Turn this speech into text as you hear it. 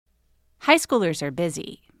High schoolers are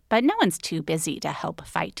busy, but no one's too busy to help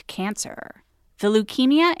fight cancer. The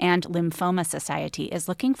Leukemia and Lymphoma Society is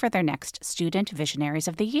looking for their next Student Visionaries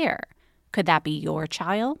of the Year. Could that be your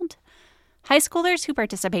child? High schoolers who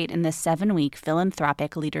participate in this 7-week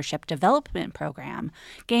philanthropic leadership development program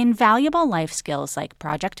gain valuable life skills like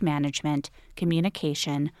project management,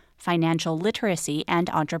 communication, financial literacy, and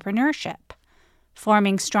entrepreneurship.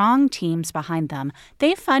 Forming strong teams behind them,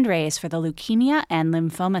 they fundraise for the Leukemia and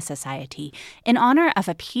Lymphoma Society in honor of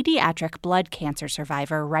a pediatric blood cancer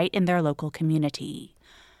survivor right in their local community.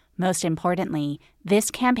 Most importantly,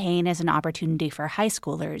 this campaign is an opportunity for high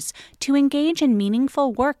schoolers to engage in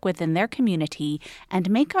meaningful work within their community and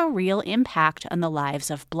make a real impact on the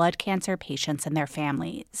lives of blood cancer patients and their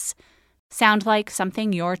families. Sound like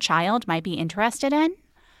something your child might be interested in?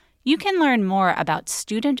 You can learn more about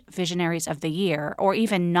Student Visionaries of the Year or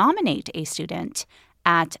even nominate a student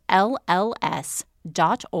at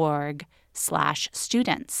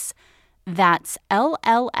lls.org/students. That's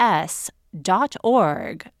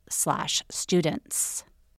lls.org/students.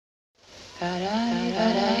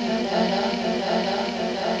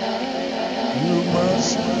 You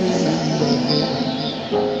must remember,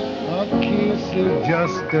 a kiss is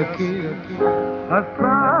just a kiss, a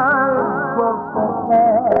sigh for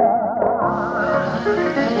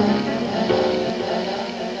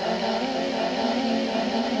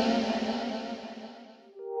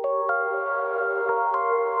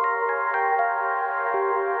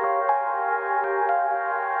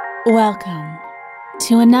Welcome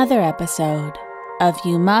to another episode of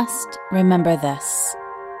You Must Remember This,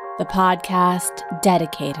 the podcast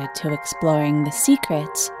dedicated to exploring the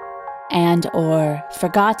secret and/or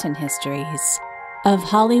forgotten histories of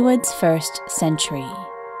Hollywood's first century,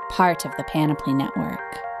 part of the Panoply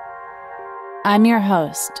Network. I'm your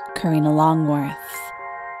host, Karina Longworth,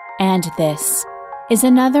 and this is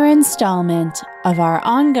another installment of our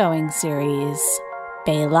ongoing series,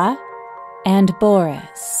 Bela and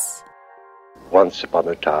Boris. Once upon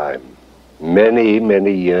a time, many,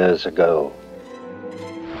 many years ago.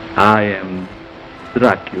 I am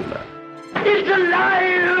Dracula. It's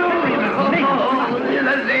alive! Oh, in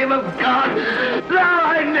the name of God! Now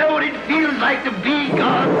I know what it feels like to be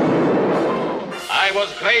God! I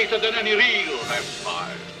was greater than any real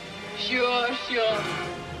vampire. Sure.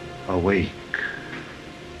 Awake.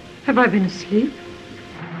 Have I been asleep?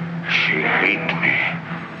 She hates me,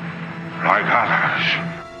 like others.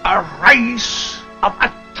 A race of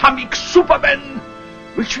atomic supermen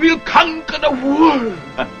which will conquer the world.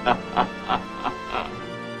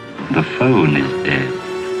 The phone is dead.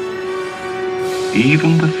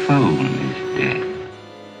 Even the phone is dead.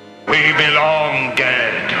 We belong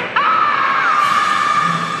dead.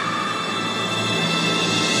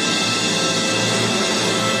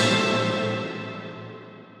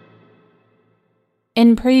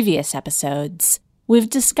 In previous episodes, we've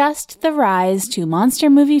discussed the rise to monster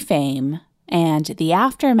movie fame and the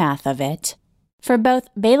aftermath of it for both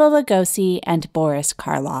Bela Lugosi and Boris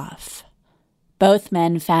Karloff. Both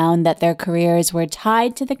men found that their careers were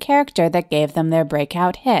tied to the character that gave them their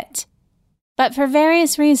breakout hit. But for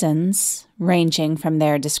various reasons, ranging from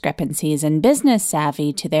their discrepancies in business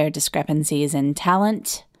savvy to their discrepancies in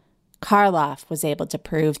talent, Karloff was able to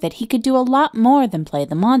prove that he could do a lot more than play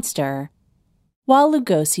the monster, while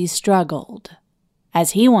Lugosi struggled.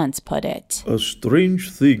 As he once put it, "A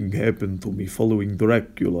strange thing happened to me following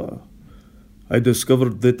Dracula. I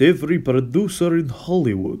discovered that every producer in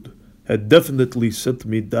Hollywood had definitely set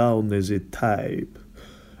me down as a type,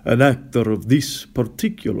 an actor of this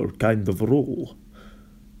particular kind of role,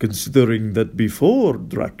 considering that before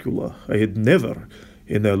Dracula I had never,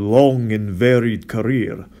 in a long and varied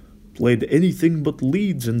career, played anything but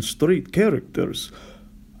leads and straight characters.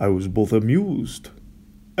 I was both amused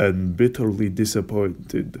and bitterly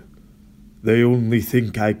disappointed. They only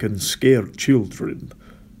think I can scare children.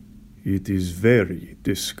 It is very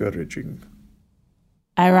discouraging."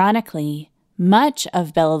 Ironically, much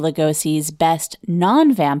of Bela Lugosi's best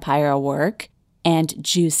non-vampire work and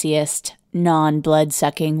juiciest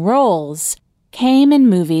non-blood-sucking roles came in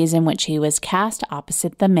movies in which he was cast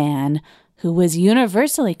opposite the man who was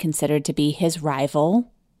universally considered to be his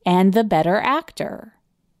rival and the better actor,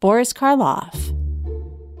 Boris Karloff.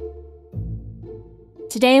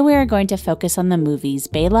 Today we are going to focus on the movies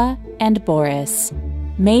Bela and Boris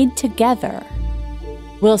made together.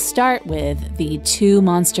 We'll start with the two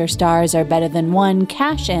monster stars are better than one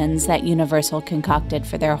cash-ins that Universal concocted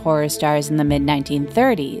for their horror stars in the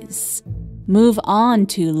mid-1930s. Move on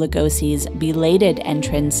to Lugosi's belated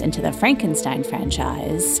entrance into the Frankenstein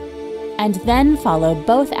franchise, and then follow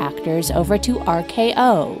both actors over to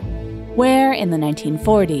RKO, where in the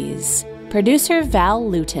 1940s, producer Val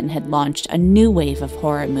Lewton had launched a new wave of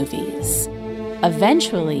horror movies,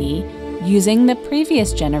 eventually using the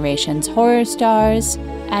previous generation's horror stars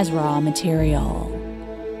as raw material.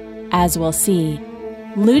 As we'll see,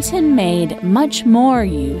 Lewton made much more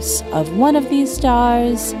use of one of these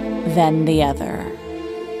stars than the other.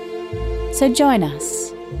 So join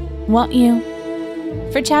us, won't you,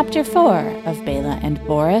 for Chapter 4 of Bela and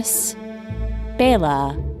Boris,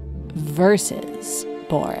 Bela versus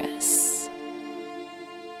Boris.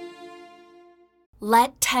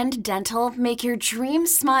 Let Tend Dental make your dream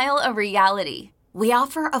smile a reality. We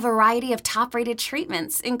offer a variety of top-rated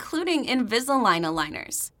treatments, including Invisalign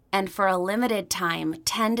aligners. And for a limited time,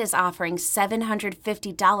 Tend is offering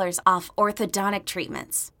 $750 off orthodontic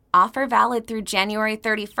treatments. Offer valid through January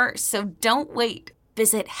 31st, so don't wait.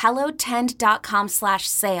 Visit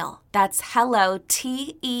hellotend.com/sale. That's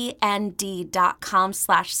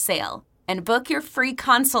hellotend.com/sale. And book your free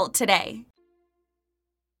consult today.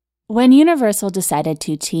 When Universal decided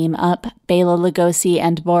to team up Bela Lugosi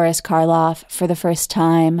and Boris Karloff for the first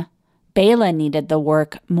time, Bela needed the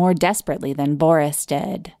work more desperately than Boris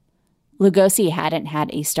did. Lugosi hadn't had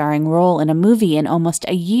a starring role in a movie in almost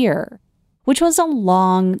a year, which was a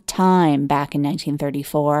long time back in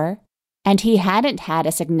 1934, and he hadn't had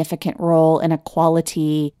a significant role in a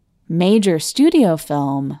quality, major studio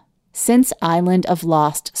film since Island of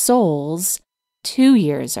Lost Souls 2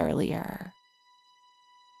 years earlier.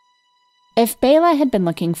 If Bela had been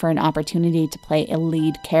looking for an opportunity to play a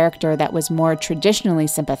lead character that was more traditionally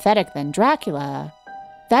sympathetic than Dracula,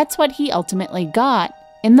 that's what he ultimately got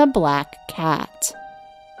in The Black Cat.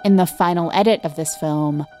 In the final edit of this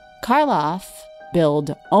film, Karloff,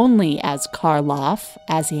 billed only as Karloff,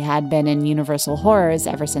 as he had been in Universal Horrors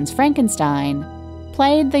ever since Frankenstein,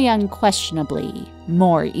 played the unquestionably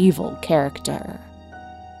more evil character.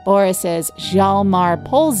 Boris's Hjalmar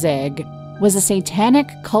Polzig was a satanic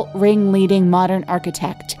cult ring-leading modern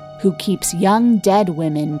architect who keeps young dead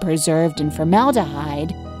women preserved in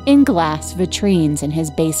formaldehyde in glass vitrines in his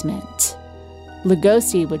basement.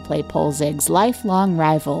 Lugosi would play Polzig's lifelong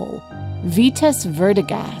rival, Vitas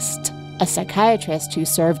Verdigast, a psychiatrist who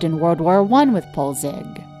served in World War I with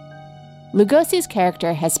Polzig. Lugosi's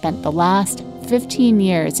character has spent the last 15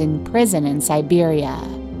 years in prison in Siberia,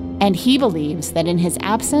 and he believes that in his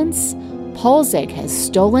absence, Polzig has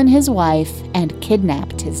stolen his wife and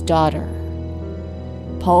kidnapped his daughter.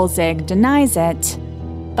 Polzig denies it,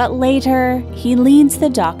 but later he leads the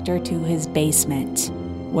doctor to his basement,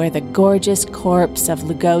 where the gorgeous corpse of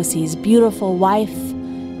Lugosi's beautiful wife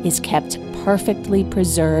is kept perfectly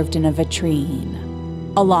preserved in a vitrine,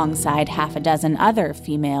 alongside half a dozen other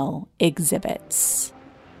female exhibits.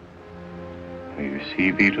 You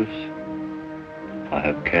see, Vitus, I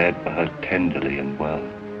have cared for her tenderly and well.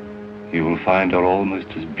 You will find her almost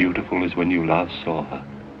as beautiful as when you last saw her.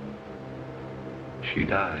 She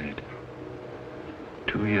died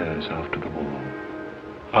 2 years after the war.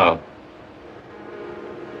 How?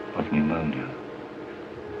 Of pneumonia.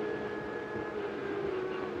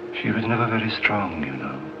 She was never very strong, you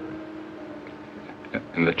know.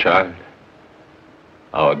 And the child?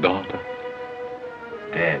 Our daughter?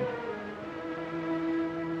 Dead.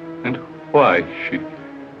 And why is she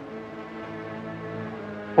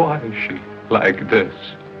like this?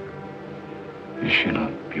 Is she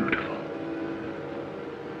not beautiful?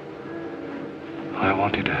 I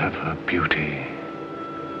wanted to have her beauty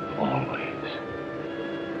always.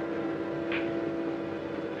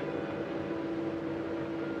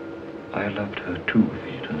 I loved her too,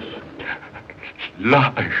 Vitus.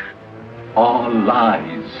 Lies. All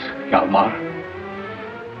lies, Hjalmar.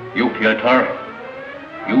 You killed her.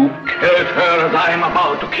 You killed her as I am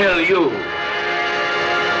about to kill you.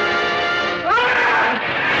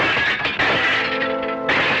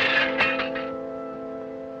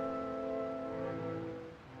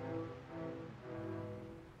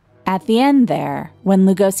 At the end there, when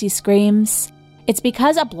Lugosi screams, it's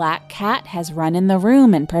because a black cat has run in the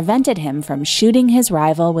room and prevented him from shooting his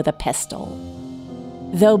rival with a pistol.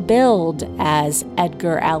 Though billed as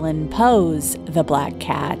Edgar Allan Poe's The Black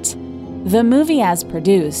Cat, the movie as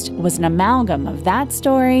produced was an amalgam of that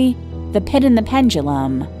story, The Pit and the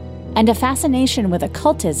Pendulum, and a fascination with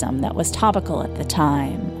occultism that was topical at the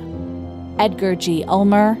time. Edgar G.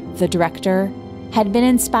 Ulmer, the director, had been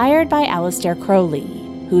inspired by Aleister Crowley,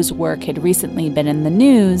 whose work had recently been in the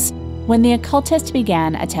news when the occultist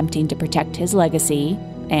began attempting to protect his legacy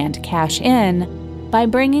and cash in by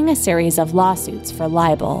bringing a series of lawsuits for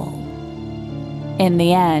libel. In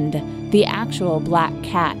the end, the actual black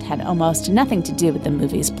cat had almost nothing to do with the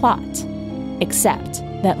movie's plot, except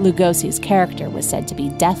that Lugosi's character was said to be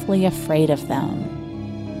deathly afraid of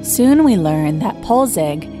them. Soon we learn that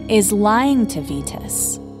Polzig is lying to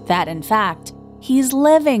Vitus, that in fact, he's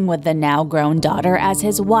living with the now-grown daughter as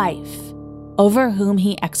his wife, over whom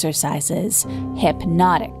he exercises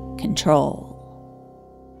hypnotic control.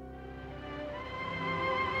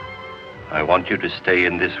 I want you to stay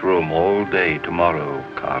in this room all day tomorrow,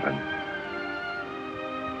 Karen.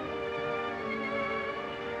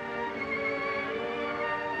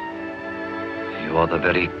 You are the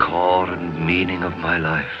very core and meaning of my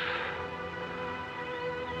life.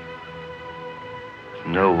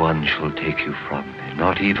 No one shall take you from me,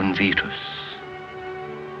 not even Vitus,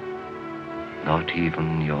 not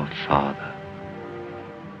even your father.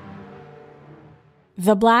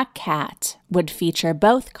 The Black Cat would feature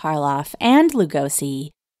both Karloff and Lugosi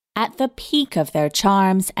at the peak of their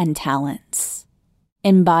charms and talents.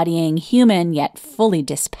 Embodying human yet fully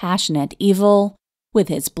dispassionate evil, with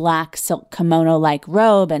his black silk kimono-like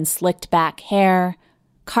robe and slicked-back hair,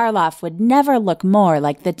 Karloff would never look more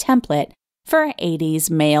like the template for 80s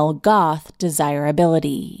male goth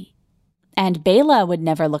desirability. And Bela would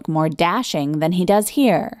never look more dashing than he does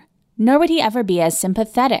here, nor would he ever be as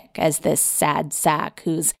sympathetic as this sad sack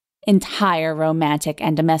whose entire romantic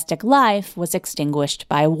and domestic life was extinguished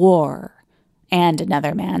by war and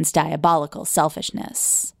another man's diabolical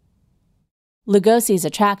selfishness. Lugosi's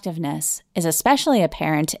attractiveness is especially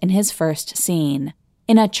apparent in his first scene,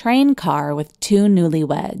 in a train car with two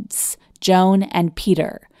newlyweds, Joan and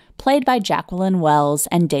Peter, played by Jacqueline Wells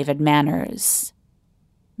and David Manners.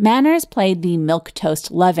 Manners played the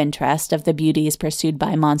milquetoast love interest of the beauties pursued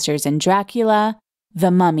by monsters in Dracula,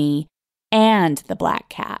 The Mummy, and The Black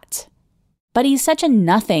Cat. But he's such a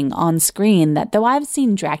nothing on screen that though I've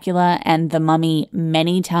seen Dracula and The Mummy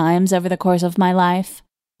many times over the course of my life,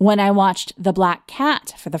 when I watched The Black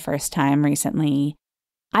Cat for the first time recently,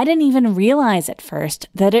 I didn't even realize at first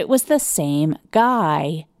that it was the same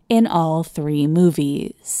guy in all three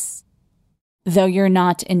movies. Though you're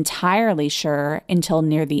not entirely sure until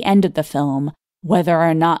near the end of the film whether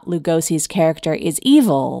or not Lugosi's character is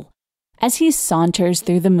evil, as he saunters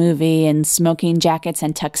through the movie in smoking jackets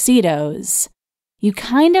and tuxedos, you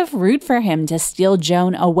kind of root for him to steal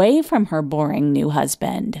Joan away from her boring new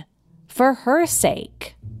husband, for her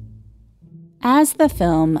sake. As the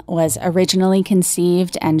film was originally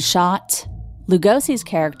conceived and shot, Lugosi's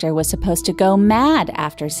character was supposed to go mad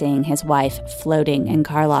after seeing his wife floating in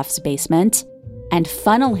Karloff's basement and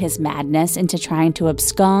funnel his madness into trying to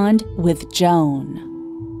abscond with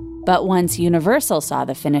Joan. But once Universal saw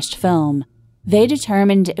the finished film, they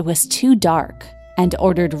determined it was too dark and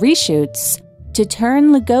ordered reshoots to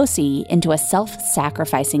turn Lugosi into a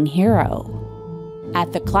self-sacrificing hero.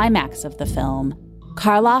 At the climax of the film,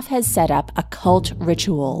 Karloff has set up a cult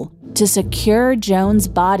ritual to secure Joan's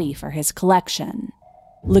body for his collection.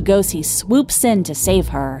 Lugosi swoops in to save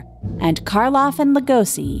her, and Karloff and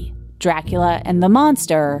Lugosi, Dracula and the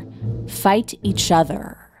monster, fight each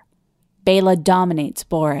other. Bela dominates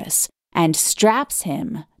Boris and straps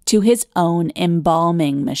him to his in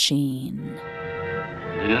embalming machine.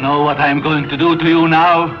 Do you know what I'm going to do to you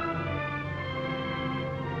now?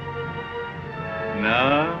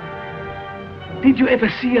 No? Did you ever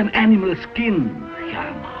see an animal skin,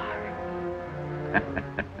 Hjalmar?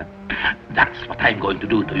 That's what I'm going to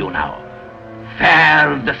do to you now.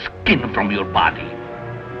 Tear the skin from your body.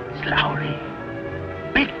 Slowly.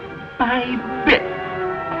 Bit by bit.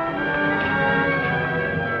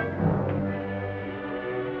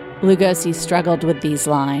 Lugosi struggled with these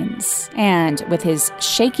lines, and with his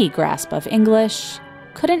shaky grasp of English,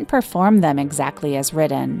 couldn't perform them exactly as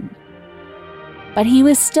written. But he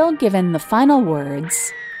was still given the final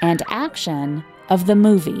words and action of the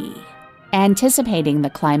movie. Anticipating the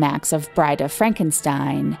climax of Bride of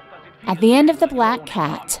Frankenstein, at the end of The Black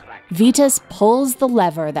Cat, Vitus pulls the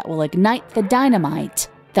lever that will ignite the dynamite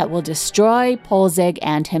that will destroy Polzig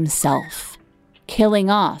and himself, killing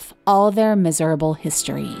off all their miserable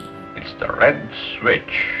history. It's the red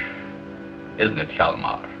switch, isn't it,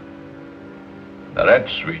 Hjalmar? The red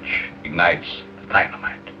switch ignites the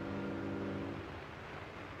dynamite.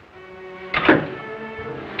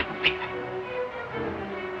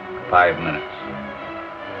 5 minutes.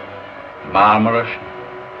 Marmaris,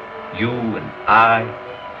 you and I,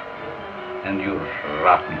 and your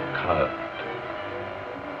rotten cult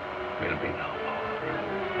will be no more.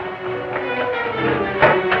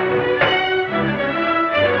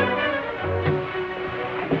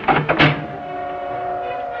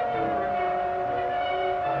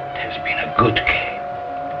 It has been a good game.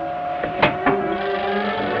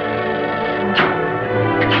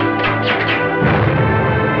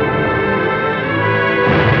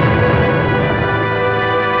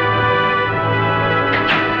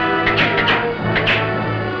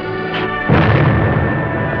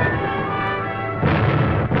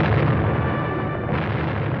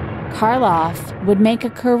 Karloff would make a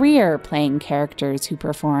career playing characters who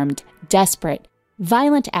performed desperate,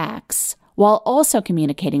 violent acts while also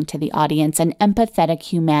communicating to the audience an empathetic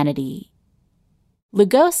humanity.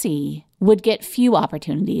 Lugosi would get few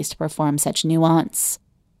opportunities to perform such nuance,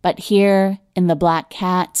 but here, in The Black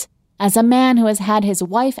Cat, as a man who has had his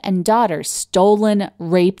wife and daughter stolen,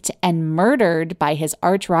 raped, and murdered by his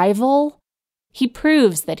arch-rival, he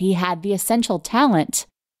proves that he had the essential talent,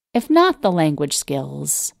 if not the language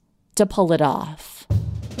skills, to pull it off.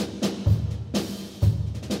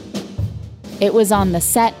 It was on the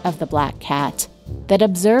set of The Black Cat that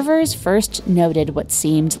observers first noted what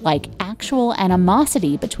seemed like actual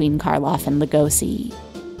animosity between Karloff and Lugosi,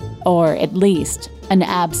 or at least an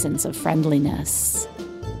absence of friendliness.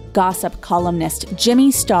 Gossip columnist Jimmy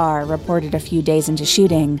Starr reported a few days into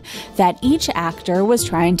shooting that each actor was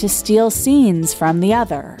trying to steal scenes from the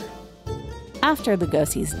other. After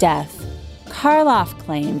Lugosi's death, Karloff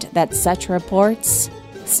claimed that such reports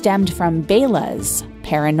stemmed from Bela's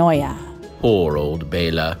paranoia. Poor old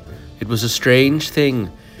Bela. It was a strange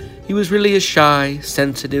thing. He was really a shy,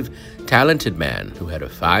 sensitive, talented man who had a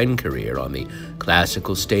fine career on the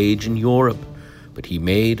classical stage in Europe, but he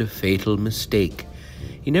made a fatal mistake.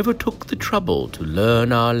 He never took the trouble to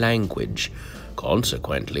learn our language.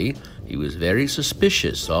 Consequently, he was very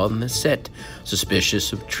suspicious on the set,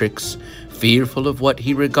 suspicious of tricks, fearful of what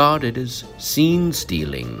he regarded as scene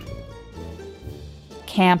stealing.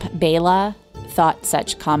 Camp Bela thought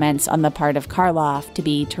such comments on the part of Karloff to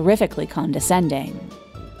be terrifically condescending.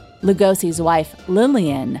 Lugosi's wife,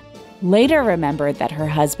 Lillian, later remembered that her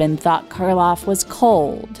husband thought Karloff was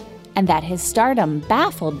cold and that his stardom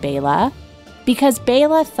baffled Bela because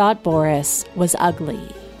Bela thought Boris was ugly.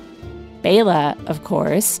 Bela, of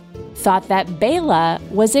course, thought that Bela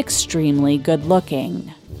was extremely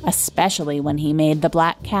good-looking, especially when he made The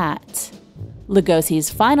Black Cat. Lugosi's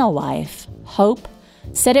final wife, Hope,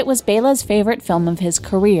 said it was Bela's favorite film of his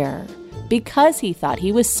career because he thought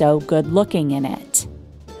he was so good-looking in it.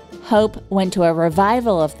 Hope went to a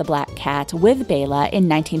revival of The Black Cat with Bela in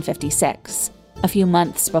 1956, a few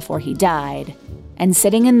months before he died, and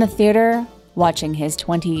sitting in the theater, watching his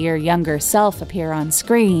 20-year younger self appear on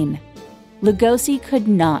screen, Lugosi could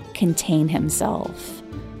not contain himself.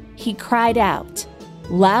 He cried out,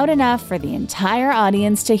 loud enough for the entire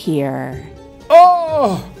audience to hear,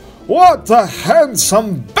 "Oh, what a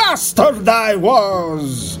handsome bastard I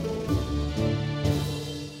was!"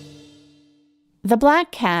 The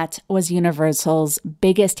Black Cat was Universal's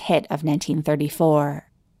biggest hit of 1934,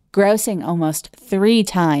 grossing almost 3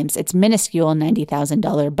 times its minuscule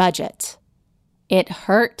 $90,000 budget. It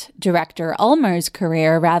hurt director Ulmer's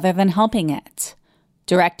career rather than helping it.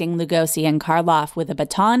 Directing Lugosi and Karloff with a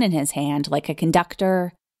baton in his hand like a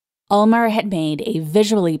conductor, Ulmer had made a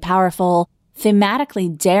visually powerful, thematically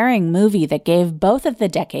daring movie that gave both of the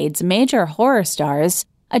decade's major horror stars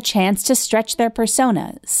a chance to stretch their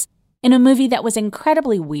personas in a movie that was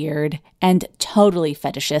incredibly weird and totally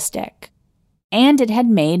fetishistic. And it had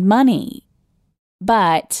made money.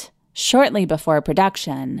 But shortly before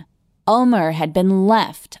production, Ulmer had been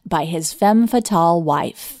left by his femme fatale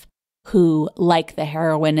wife, who, like the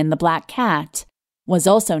heroine in The Black Cat, was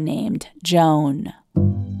also named Joan.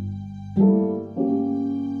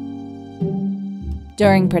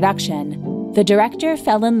 During production, the director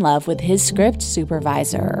fell in love with his script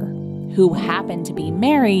supervisor, who happened to be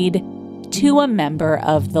married to a member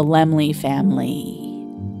of the Laemmle family.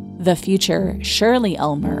 The future Shirley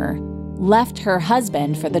Ulmer left her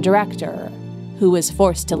husband for the director, who was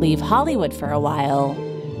forced to leave Hollywood for a while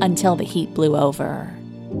until the heat blew over.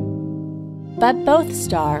 But both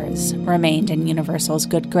stars remained in Universal's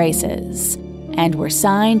good graces and were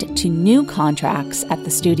signed to new contracts at the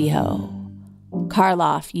studio.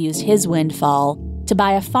 Karloff used his windfall to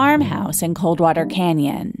buy a farmhouse in Coldwater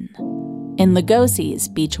Canyon. In Lugosi's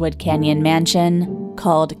Beechwood Canyon mansion,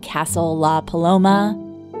 called Castle La Paloma,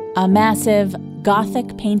 a massive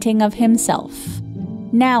Gothic painting of himself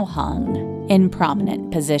now hung in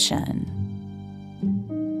prominent position.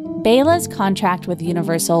 Bela's contract with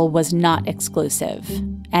Universal was not exclusive,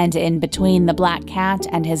 and in between The Black Cat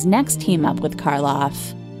and his next team-up with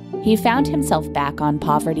Karloff, he found himself back on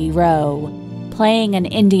Poverty Row, playing an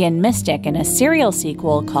Indian mystic in a serial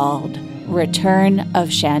sequel called Return of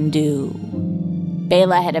Shandu.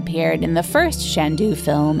 Bela had appeared in the first Shandu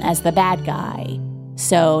film as the bad guy,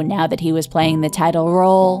 so now that he was playing the title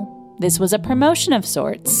role, this was a promotion of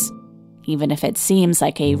sorts, even if it seems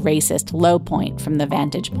like a racist low point from the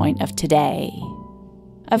vantage point of today.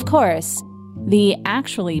 Of course, the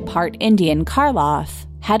actually part Indian Karloff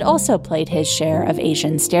had also played his share of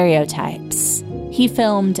Asian stereotypes. He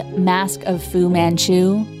filmed Mask of Fu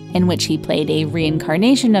Manchu, in which he played a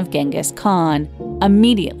reincarnation of Genghis Khan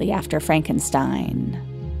immediately after Frankenstein.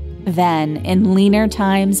 Then, in leaner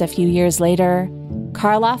times a few years later,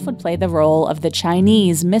 Karloff would play the role of the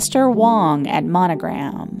Chinese Mr. Wong at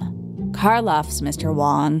Monogram. Karloff's Mr.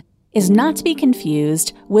 Wong is not to be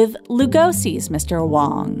confused with Lugosi's Mr.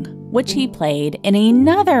 Wong, which he played in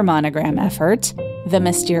another Monogram effort, The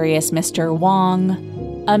Mysterious Mr.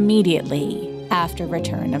 Wong, immediately after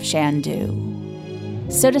Return of Shandu.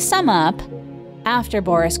 So to sum up, after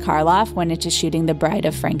Boris Karloff went into shooting The Bride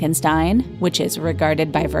of Frankenstein, which is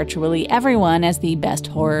regarded by virtually everyone as the best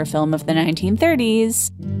horror film of the 1930s,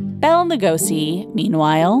 Bela Lugosi,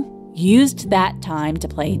 meanwhile, used that time to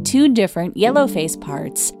play 2 different yellowface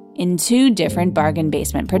parts in 2 different bargain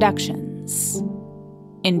basement productions.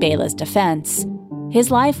 In Bela's defense, his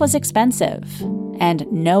life was expensive,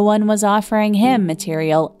 and no one was offering him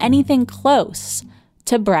material anything close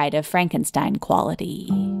to Bride of Frankenstein quality.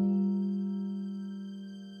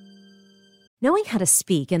 Knowing how to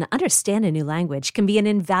speak and understand a new language can be an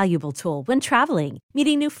invaluable tool when traveling,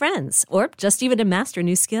 meeting new friends, or just even to master a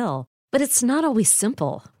new skill. But it's not always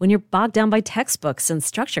simple when you're bogged down by textbooks and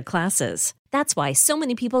structured classes. That's why so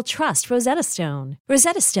many people trust Rosetta Stone.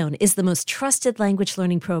 Rosetta Stone is the most trusted language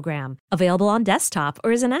learning program, available on desktop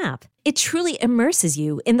or as an app. It truly immerses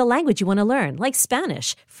you in the language you want to learn, like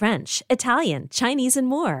Spanish, French, Italian, Chinese, and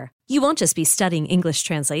more. You won't just be studying English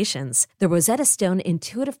translations. The Rosetta Stone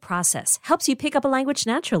intuitive process helps you pick up a language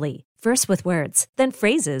naturally, first with words, then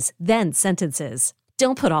phrases, then sentences.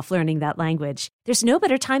 Don't put off learning that language. There's no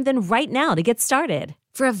better time than right now to get started.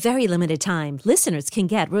 For a very limited time, listeners can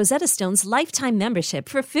get Rosetta Stone's lifetime membership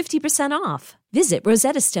for 50% off. Visit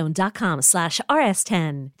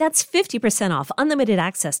rosettastone.com/rs10. That's 50% off unlimited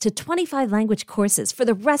access to 25 language courses for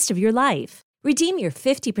the rest of your life. Redeem your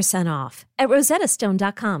 50% off at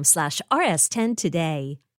rosettastone.com/rs10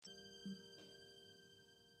 today.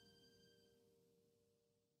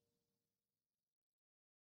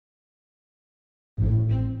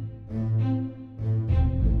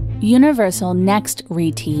 Universal next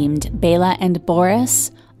reteamed Bela and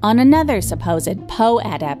Boris on another supposed Poe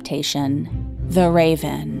adaptation, The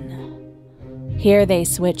Raven. Here they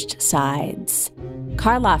switched sides.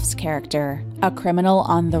 Karloff's character, a criminal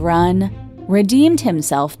on the run, redeemed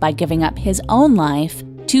himself by giving up his own life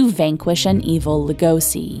to vanquish an evil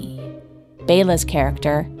Lugosi. Bela's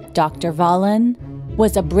character, Dr. Valen,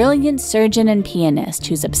 was a brilliant surgeon and pianist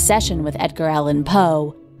whose obsession with Edgar Allan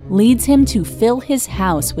Poe leads him to fill his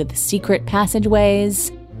house with secret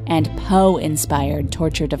passageways and Poe-inspired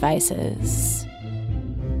torture devices.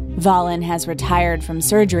 Valen has retired from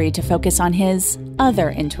surgery to focus on his other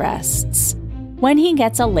interests when he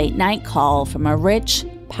gets a late-night call from a rich,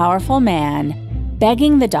 powerful man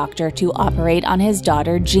begging the doctor to operate on his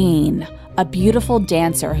daughter Jean, a beautiful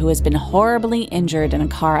dancer who has been horribly injured in a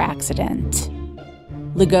car accident.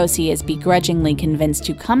 Lugosi is begrudgingly convinced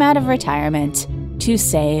to come out of retirement to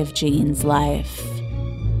save Jean's life.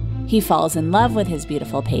 He falls in love with his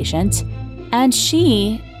beautiful patient, and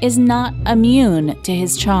she is not immune to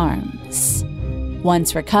his charms.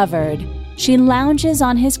 Once recovered, she lounges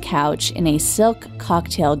on his couch in a silk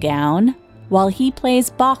cocktail gown while he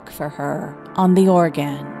plays Bach for her on the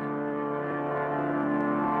organ.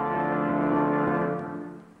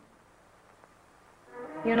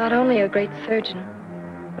 You're not only a great surgeon,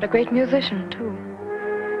 but a great musician, too.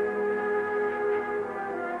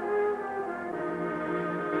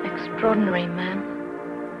 Extraordinary man.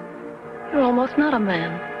 You're almost not a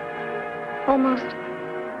man. Almost.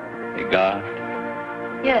 A god?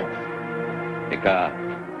 Yes. A god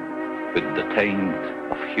with the taint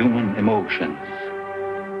of human emotions.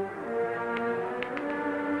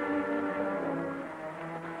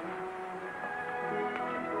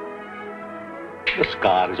 The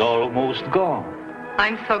scar is almost gone.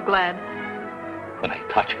 I'm so glad. When I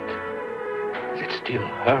touch it, does it still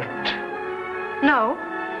hurt? No.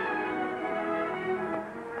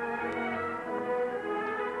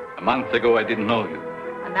 A month ago, I didn't know you.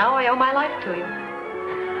 And now I owe my life to you.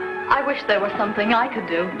 I wish there was something I could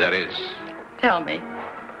do. There is. Tell me.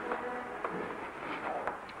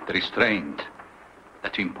 The restraint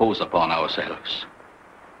that we impose upon ourselves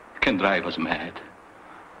can drive us mad.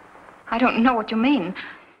 I don't know what you mean.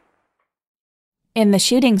 In the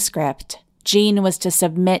shooting script, Jean was to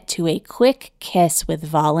submit to a quick kiss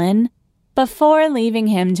with Valen before leaving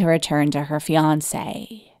him to return to her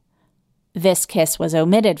fiancé. This kiss was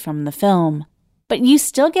omitted from the film, but you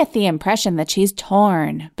still get the impression that she's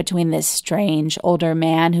torn between this strange older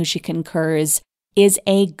man who she concurs is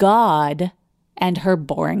a god and her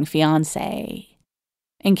boring fiancé.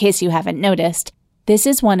 In case you haven't noticed, This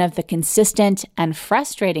is one of the consistent and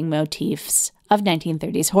frustrating motifs of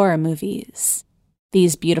 1930s horror movies.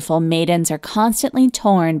 These beautiful maidens are constantly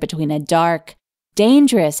torn between a dark,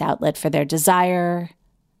 dangerous outlet for their desire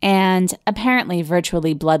and apparently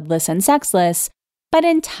virtually bloodless and sexless, but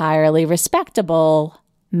entirely respectable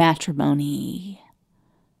matrimony.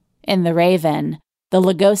 In The Raven, the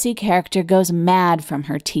Lugosi character goes mad from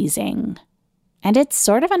her teasing. And it's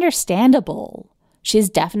sort of understandable. She's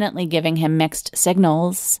definitely giving him mixed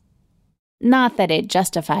signals. Not that it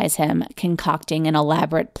justifies him concocting an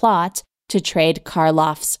elaborate plot to trade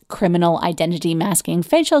Karloff's criminal identity masking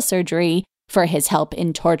facial surgery for his help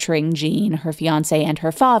in torturing Jean, her fiancé, and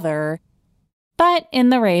her father. But in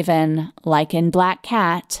The Raven, like in Black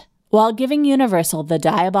Cat, while giving Universal the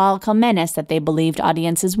diabolical menace that they believed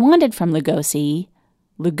audiences wanted from Lugosi,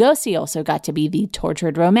 Lugosi also got to be the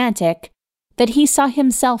tortured romantic that he saw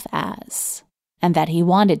himself as, and that he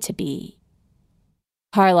wanted to be.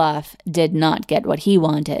 Karloff did not get what he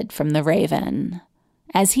wanted from The Raven.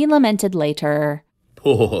 As he lamented later,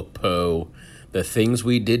 "Poor Poe, the things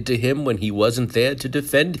we did to him when he wasn't there to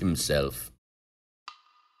defend himself."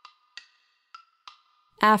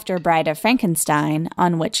 After Bride of Frankenstein,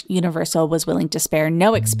 on which Universal was willing to spare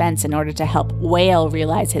no expense in order to help Whale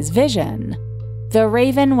realize his vision, The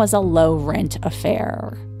Raven was a low-rent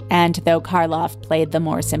affair. And though Karloff played the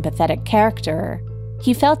more sympathetic character,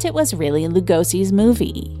 he felt it was really Lugosi's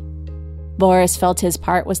movie. Boris felt his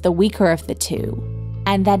part was the weaker of the two,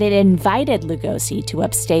 and that it invited Lugosi to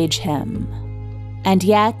upstage him. And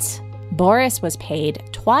yet, Boris was paid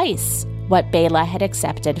twice what Bela had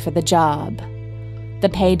accepted for the job. The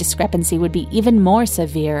pay discrepancy would be even more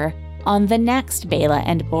severe on the next Bela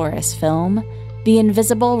and Boris film, The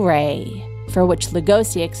Invisible Ray, for which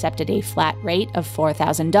Lugosi accepted a flat rate of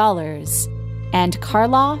 $4,000, and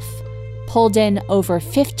Karloff pulled in over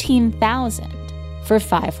 $15,000 for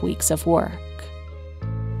 5 weeks of work.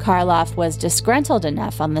 Karloff was disgruntled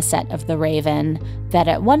enough on the set of The Raven that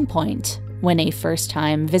at one point, when a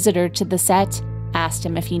first-time visitor to the set asked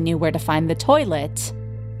him if he knew where to find the toilet,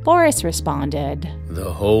 Boris responded,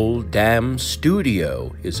 "The whole damn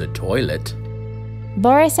studio is a toilet."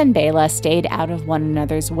 Boris and Bela stayed out of one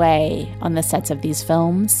another's way on the sets of these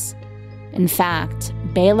films. In fact,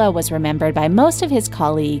 Bela was remembered by most of his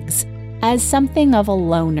colleagues as something of a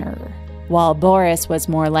loner, while Boris was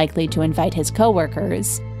more likely to invite his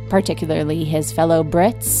coworkers, particularly his fellow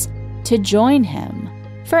Brits, to join him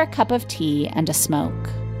for a cup of tea and a smoke.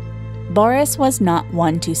 Boris was not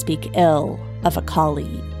one to speak ill of a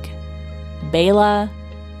colleague. Bela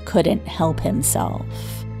couldn't help himself.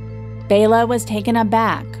 Bela was taken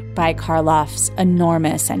aback by Karloff's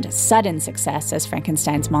enormous and sudden success as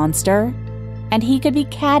Frankenstein's monster, and he could be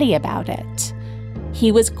catty about it.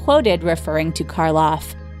 He was quoted referring to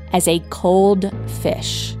Karloff as a cold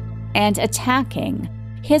fish and attacking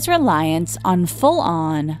his reliance on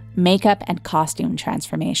full-on makeup and costume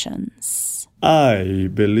transformations. "I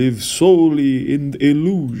believe solely in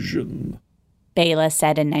illusion," Bela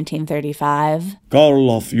said in 1935.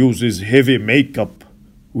 "Karloff uses heavy makeup,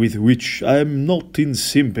 with which I am not in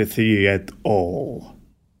sympathy at all."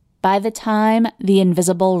 By the time The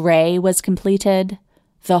Invisible Ray was completed,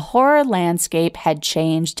 the horror landscape had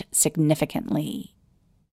changed significantly.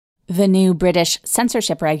 The new British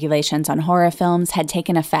censorship regulations on horror films had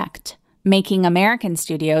taken effect, making American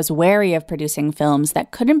studios wary of producing films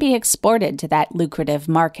that couldn't be exported to that lucrative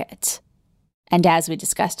market. And as we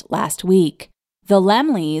discussed last week, the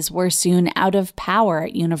Laemmles were soon out of power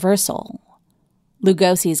at Universal.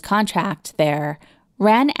 Lugosi's contract there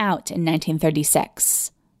ran out in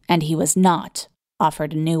 1936, and he was not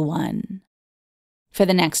offered a new one. For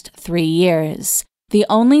the next 3 years, the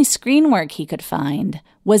only screen work he could find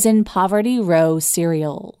was in Poverty Row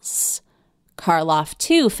serials. Karloff,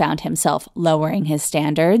 too, found himself lowering his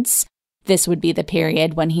standards. This would be the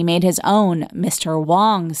period when he made his own Mr.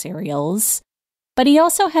 Wong serials. But he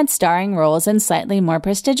also had starring roles in slightly more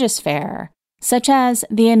prestigious fare, such as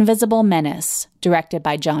The Invisible Menace, directed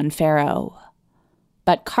by John Farrow.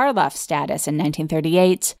 But Karloff's status in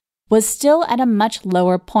 1938 was still at a much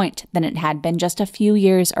lower point than it had been just a few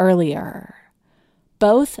years earlier.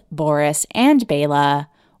 Both Boris and Bela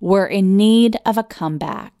were in need of a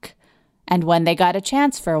comeback, and when they got a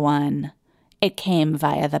chance for one, it came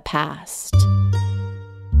via the past.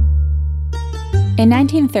 In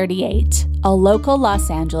 1938, a local Los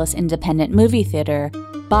Angeles independent movie theater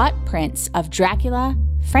bought prints of Dracula,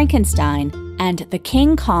 Frankenstein, and the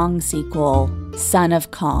King Kong sequel, Son of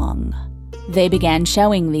Kong. They began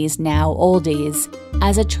showing these now oldies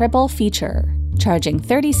as a triple feature, charging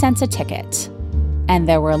 30 cents a ticket. And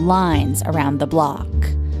there were lines around the block.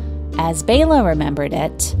 As Bela remembered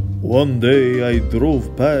it, "One day I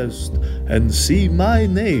drove past and see my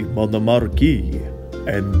name on the marquee,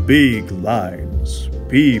 and big lines,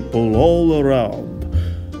 people all around.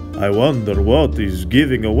 I wonder what is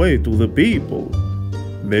giving away to the people.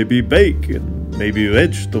 Maybe bacon, maybe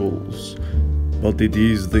vegetables, but it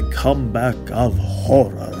is the comeback of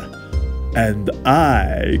horror, and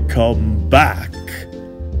I come back."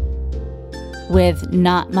 With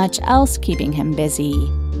not much else keeping him busy,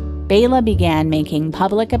 Bela began making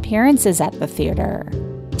public appearances at the theater,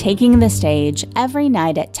 taking the stage every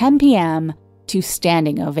night at 10 p.m. to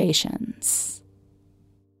standing ovations.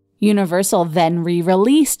 Universal then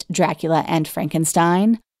re-released Dracula and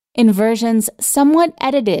Frankenstein in versions somewhat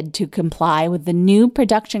edited to comply with the new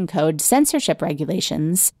production code censorship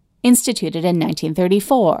regulations instituted in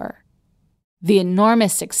 1934. The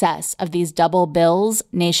enormous success of these double bills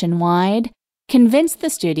nationwide convinced the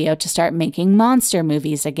studio to start making monster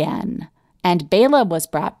movies again, and Bela was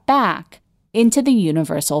brought back into the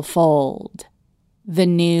Universal fold. The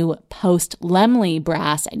new post-Laemmle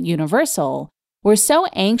brass at Universal were so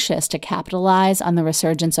anxious to capitalize on the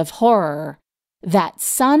resurgence of horror that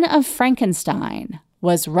Son of Frankenstein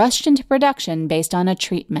was rushed into production based on a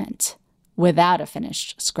treatment, without a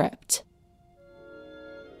finished script.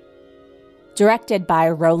 Directed by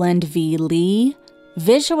Roland V. Lee,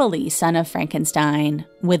 visually Son of Frankenstein,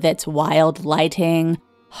 with its wild lighting,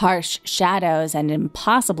 harsh shadows, and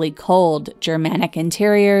impossibly cold Germanic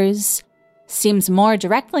interiors, seems more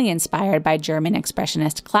directly inspired by German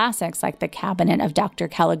expressionist classics like The Cabinet of Dr.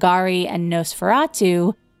 Caligari and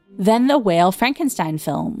Nosferatu than the Whale Frankenstein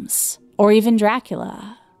films, or even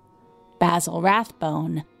Dracula. Basil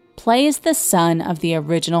Rathbone plays the son of the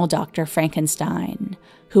original Dr. Frankenstein,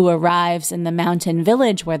 who arrives in the mountain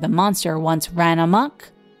village where the monster once ran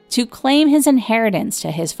amok to claim his inheritance to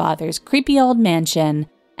his father's creepy old mansion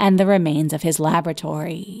and the remains of his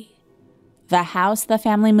laboratory. The house the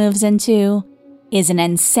family moves into is an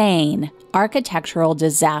insane architectural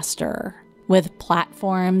disaster, with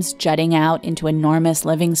platforms jutting out into enormous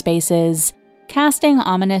living spaces, casting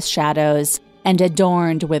ominous shadows, and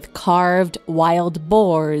adorned with carved wild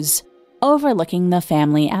boars overlooking the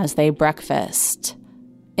family as they breakfast.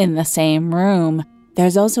 In the same room,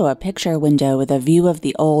 there's also a picture window with a view of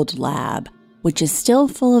the old lab, which is still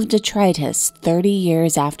full of detritus 30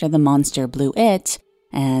 years after the monster blew it,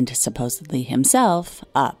 and supposedly himself,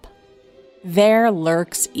 up. There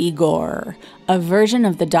lurks Igor, a version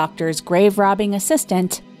of the doctor's grave-robbing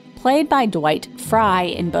assistant, played by Dwight Fry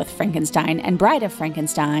in both Frankenstein and Bride of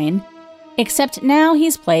Frankenstein, except now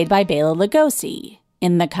he's played by Bela Lugosi,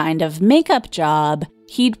 in the kind of makeup job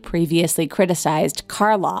he'd previously criticized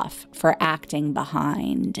Karloff for acting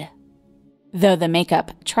behind. Though the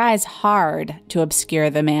makeup tries hard to obscure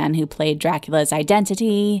the man who played Dracula's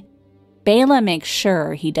identity, Bela makes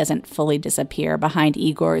sure he doesn't fully disappear behind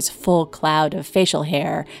Igor's full cloud of facial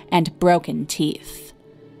hair and broken teeth.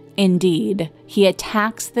 Indeed, he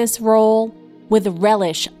attacks this role with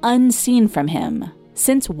relish unseen from him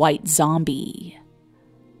since White Zombie.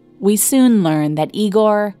 We soon learn that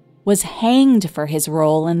Igor was hanged for his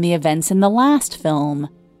role in the events in the last film,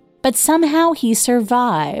 but somehow he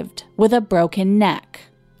survived with a broken neck,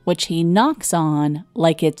 which he knocks on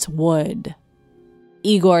like it's wood.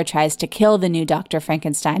 Igor tries to kill the new Dr.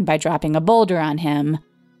 Frankenstein by dropping a boulder on him,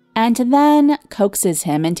 and then coaxes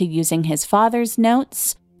him into using his father's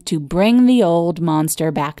notes to bring the old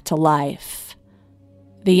monster back to life.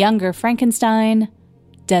 The younger Frankenstein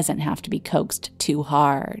doesn't have to be coaxed too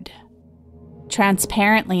hard.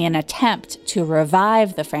 Transparently an attempt to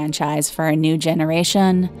revive the franchise for a new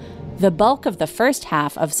generation, the bulk of the first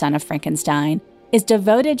half of Son of Frankenstein is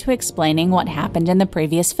devoted to explaining what happened in the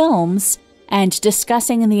previous films and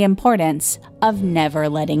discussing the importance of never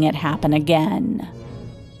letting it happen again.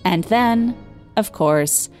 And then, of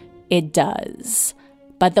course, it does.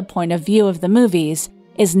 But the point of view of the movies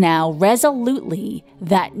is now resolutely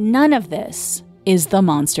that none of this is the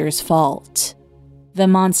monster's fault. The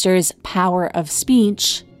monster's power of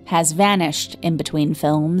speech has vanished in between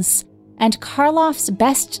films, and Karloff's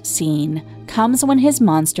best scene comes when his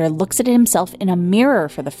monster looks at himself in a mirror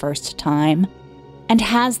for the first time and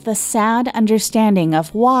has the sad understanding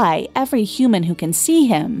of why every human who can see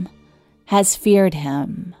him has feared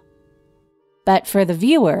him. But for the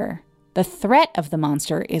viewer, the threat of the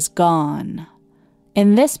monster is gone.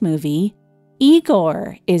 In this movie,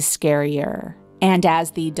 Igor is scarier, and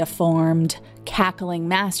as the deformed, cackling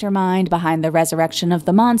mastermind behind the resurrection of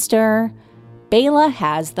the monster, Bela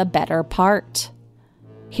has the better part.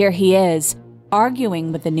 Here he is,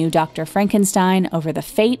 arguing with the new Dr. Frankenstein over the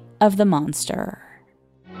fate of the monster.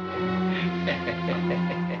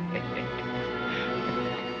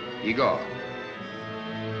 Igor.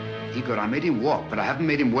 Igor, I made him walk, but I haven't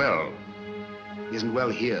made him well. He isn't well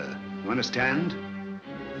here. You understand?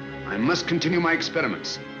 I must continue my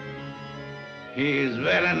experiments. He is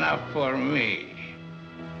well enough for me.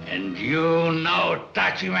 And you now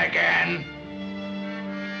touch him again.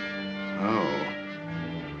 Oh.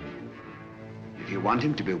 If you want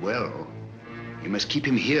him to be well, you must keep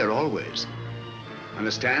him here always.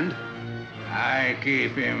 Understand? I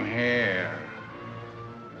keep him here.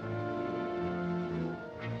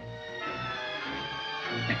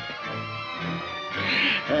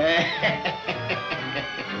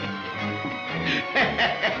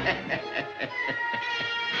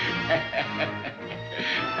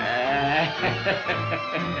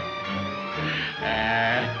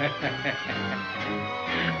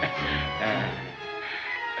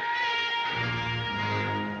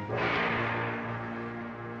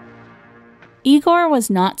 Igor was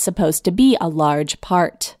not supposed to be a large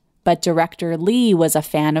part, but director Lee was a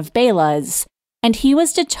fan of Bela's, and he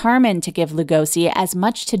was determined to give Lugosi as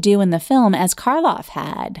much to do in the film as Karloff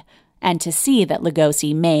had, and to see that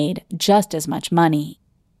Lugosi made just as much money.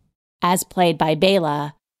 As played by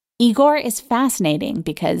Bela, Igor is fascinating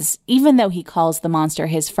because even though he calls the monster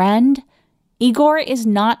his friend, Igor is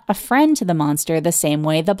not a friend to the monster the same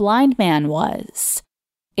way the blind man was.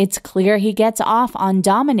 It's clear he gets off on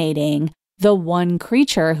dominating the one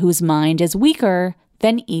creature whose mind is weaker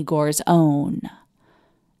than Igor's own.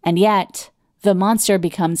 And yet, the monster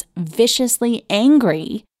becomes viciously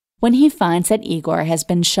angry when he finds that Igor has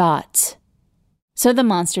been shot. So the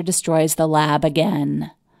monster destroys the lab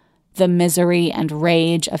again. The misery and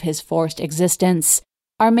rage of his forced existence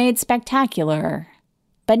are made spectacular.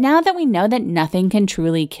 But now that we know that nothing can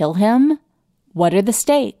truly kill him, what are the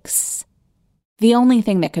stakes? The only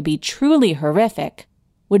thing that could be truly horrific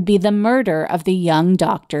would be the murder of the young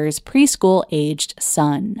doctor's preschool-aged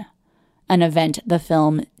son, an event the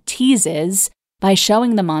film teases by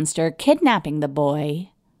showing the monster kidnapping the boy.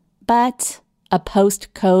 But a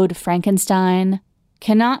post-code Frankenstein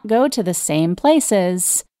cannot go to the same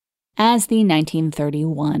places as the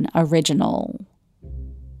 1931 original.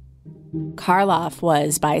 Karloff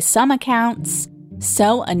was, by some accounts,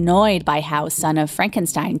 so annoyed by how Son of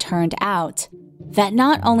Frankenstein turned out that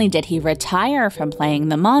not only did he retire from playing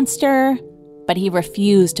the monster, but he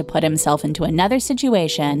refused to put himself into another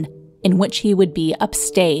situation in which he would be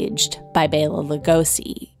upstaged by Bela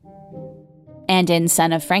Lugosi. And in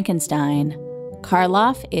Son of Frankenstein,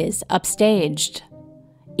 Karloff is upstaged.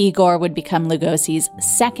 Igor would become Lugosi's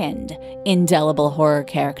second indelible horror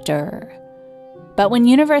character. But when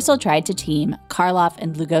Universal tried to team Karloff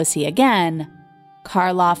and Lugosi again,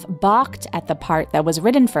 Karloff balked at the part that was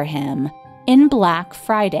written for him in Black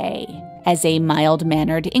Friday as a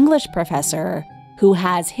mild-mannered English professor who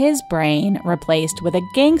has his brain replaced with a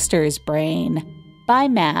gangster's brain by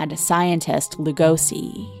mad scientist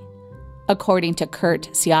Lugosi. According to Kurt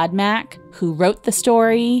Siodmak, who wrote the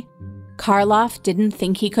story, Karloff didn't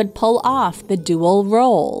think he could pull off the dual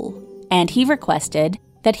role, and he requested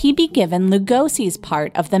that he be given Lugosi's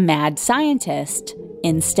part of the mad scientist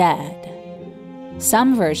instead.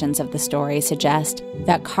 Some versions of the story suggest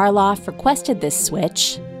that Karloff requested this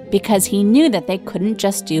switch because he knew that they couldn't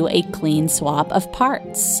just do a clean swap of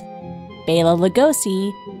parts. Bela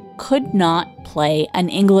Lugosi could not play an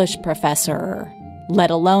English professor,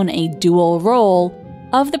 let alone a dual role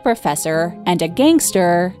of the professor and a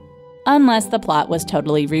gangster, unless the plot was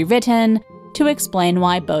totally rewritten to explain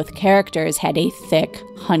why both characters had a thick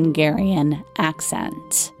Hungarian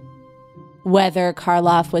accent. Whether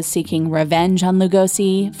Karloff was seeking revenge on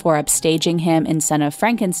Lugosi for upstaging him in Son of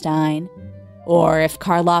Frankenstein, or if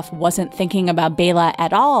Karloff wasn't thinking about Bela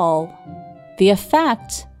at all, the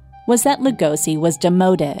effect was that Lugosi was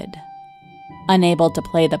demoted. Unable to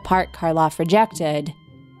play the part Karloff rejected,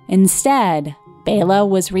 instead, Bela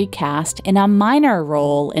was recast in a minor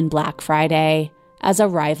role in Black Friday as a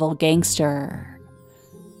rival gangster.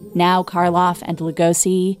 Now Karloff and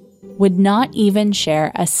Lugosi would not even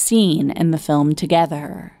share a scene in the film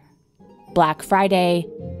together. Black Friday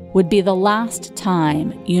would be the last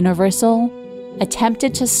time Universal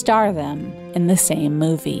attempted to star them in the same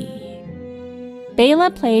movie.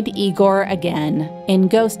 Bela played Igor again in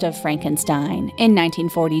Ghost of Frankenstein in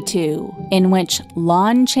 1942, in which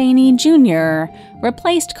Lon Chaney Jr.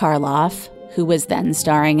 replaced Karloff, who was then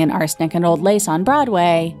starring in Arsenic and Old Lace on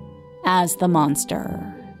Broadway, as the monster.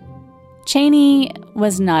 Chaney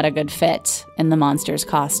was not a good fit in the monster's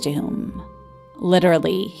costume.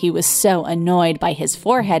 Literally, he was so annoyed by his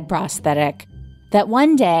forehead prosthetic that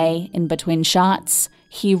one day, in between shots,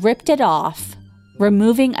 he ripped it off,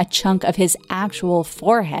 removing a chunk of his actual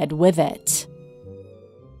forehead with it.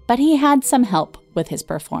 but he had some help with his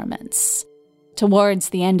performance. Towards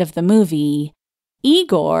the end of the movie,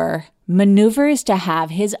 Igor maneuvers to have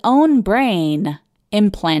his own brain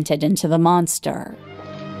implanted into the monster.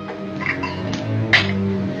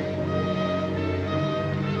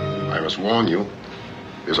 I must warn you,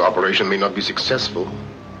 this operation may not be successful.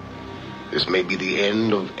 This may be the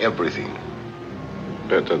end of everything.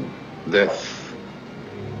 Better death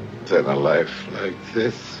than a life like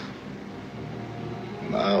this.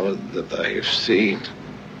 Now that I have seen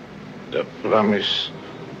the promise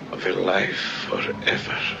of a life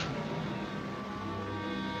forever.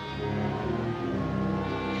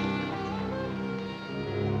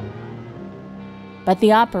 But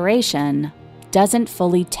the operation doesn't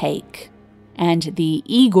fully take, and the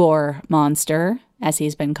Igor monster, as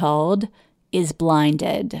he's been called, is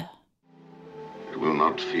blinded. It will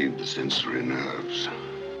not feed the sensory nerves.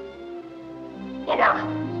 Lover,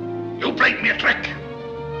 you played me a trick.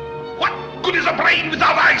 What good is a brain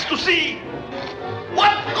without eyes to see?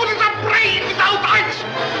 What good is a brain without eyes?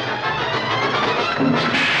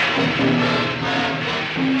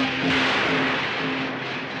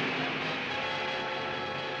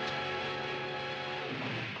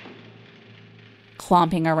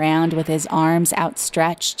 Clomping around with his arms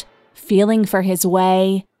outstretched, feeling for his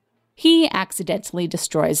way, he accidentally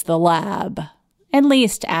destroys the lab, at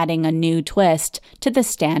least adding a new twist to the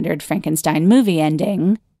standard Frankenstein movie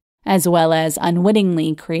ending, as well as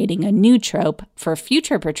unwittingly creating a new trope for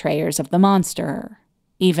future portrayers of the monster,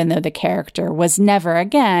 even though the character was never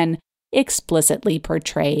again explicitly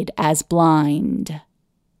portrayed as blind.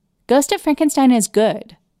 Ghost of Frankenstein is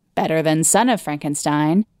good, better than Son of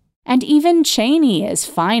Frankenstein, and even Chaney is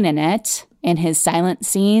fine in it, in his silent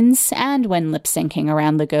scenes and when lip-syncing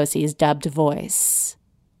around Lugosi's dubbed voice.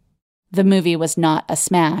 The movie was not a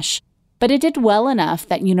smash, but it did well enough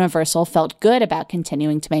that Universal felt good about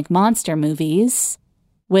continuing to make monster movies.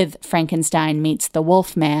 With Frankenstein Meets the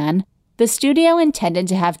Wolfman, the studio intended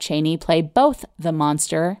to have Chaney play both the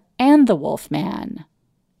monster and the Wolfman.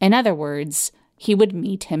 In other words, he would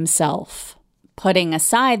meet himself. Putting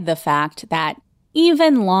aside the fact that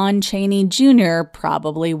even Lon Chaney Jr.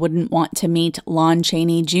 probably wouldn't want to meet Lon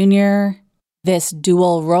Chaney Jr., this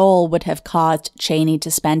dual role would have caused Chaney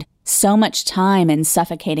to spend so much time in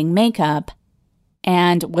suffocating makeup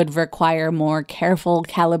and would require more careful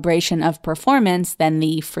calibration of performance than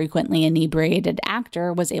the frequently inebriated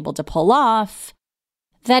actor was able to pull off,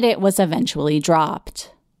 that it was eventually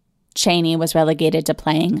dropped. Chaney was relegated to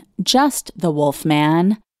playing just the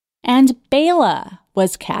Wolfman, and Bela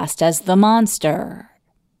was cast as the monster.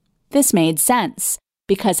 This made sense,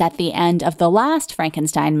 because at the end of the last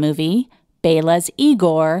Frankenstein movie, Bela's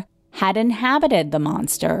Igor had inhabited the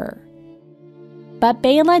monster. But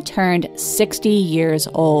Bela turned 60 years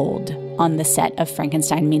old on the set of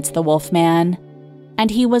Frankenstein Meets the Wolfman, and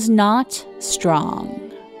he was not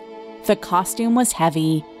strong. The costume was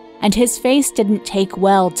heavy, and his face didn't take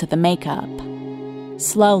well to the makeup.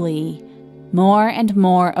 Slowly, more and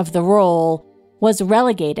more of the role was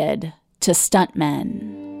relegated to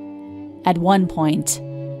stuntmen. At one point,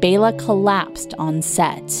 Bela collapsed on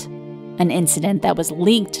set, an incident that was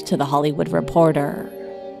leaked to The Hollywood Reporter.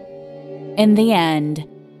 In the end,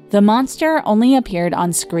 the monster only appeared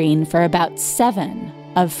on screen for about 7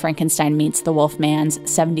 of Frankenstein Meets the Wolfman's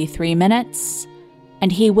 73 minutes,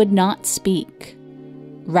 and he would not speak.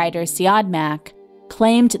 Writer Siodmak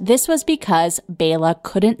claimed this was because Bela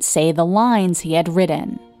couldn't say the lines he had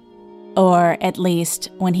written. Or at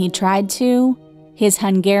least, when he tried to, his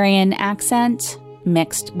Hungarian accent,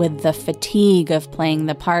 mixed with the fatigue of playing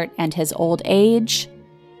the part and his old age,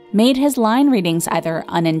 made his line readings either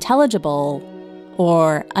unintelligible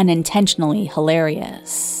or unintentionally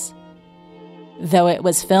hilarious. Though it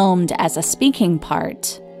was filmed as a speaking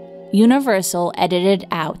part, Universal edited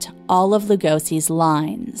out all of Lugosi's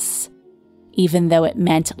lines, even though it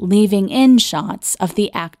meant leaving in shots of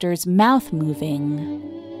the actor's mouth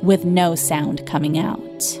moving with no sound coming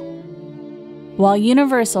out. While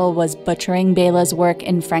Universal was butchering Bela's work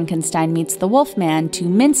in Frankenstein Meets the Wolfman to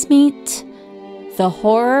mincemeat, the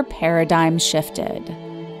horror paradigm shifted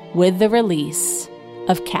with the release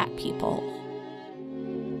of Cat People.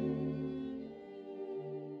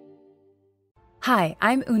 Hi,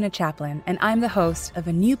 I'm Una Chaplin, and I'm the host of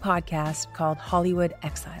a new podcast called Hollywood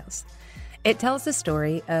Exiles. It tells the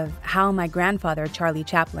story of how my grandfather, Charlie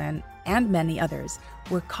Chaplin, and many others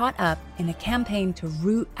were caught up in a campaign to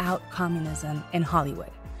root out communism in Hollywood.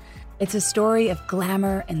 It's a story of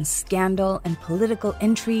glamour and scandal and political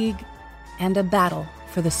intrigue and a battle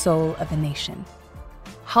for the soul of a nation.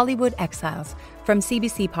 Hollywood Exiles from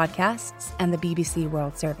CBC Podcasts and the BBC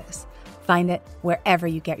World Service. Find it wherever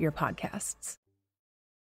you get your podcasts.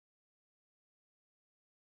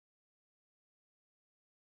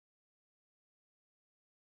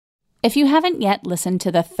 If you haven't yet listened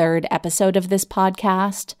to the third episode of this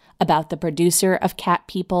podcast about the producer of Cat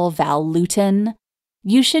People, Val Lewton,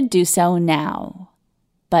 you should do so now.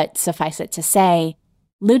 But suffice it to say,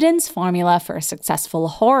 Lewton's formula for a successful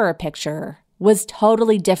horror picture was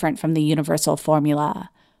totally different from the Universal formula,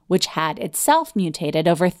 which had itself mutated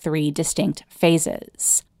over 3 distinct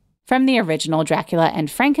phases. From the original Dracula and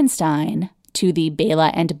Frankenstein, to the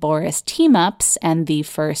Bela and Boris team-ups and the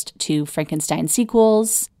first 2 Frankenstein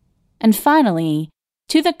sequels, and finally,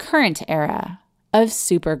 to the current era of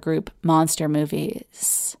supergroup monster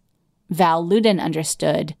movies. Val Lewton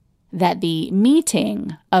understood that the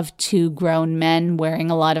meeting of 2 grown men wearing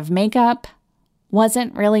a lot of makeup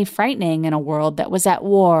wasn't really frightening in a world that was at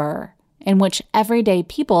war, in which everyday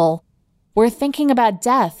people were thinking about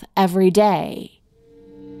death every day.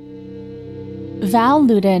 Val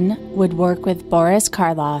Lewton would work with Boris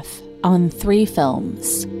Karloff on 3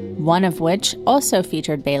 films, one of which also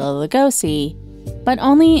featured Bela Lugosi, but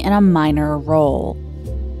only in a minor role.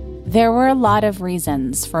 There were a lot of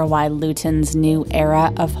reasons for why Lewton's new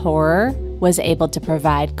era of horror was able to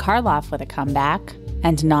provide Karloff with a comeback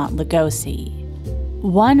and not Lugosi.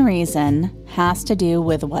 One reason has to do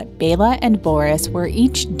with what Bela and Boris were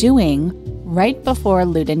each doing right before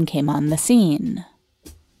Lewton came on the scene.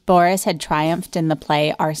 Boris had triumphed in the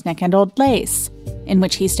play Arsenic and Old Lace, in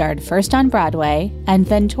which he starred first on Broadway and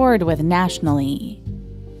then toured with nationally.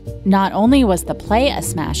 Not only was the play a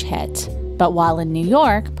smash hit, but while in New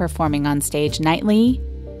York performing on stage nightly,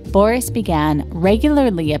 Boris began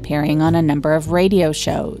regularly appearing on a number of radio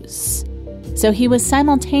shows. So he was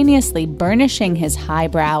simultaneously burnishing his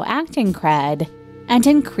highbrow acting cred and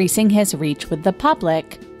increasing his reach with the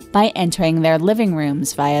public by entering their living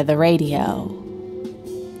rooms via the radio.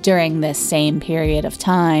 During this same period of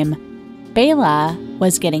time, Bela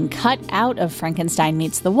was getting cut out of Frankenstein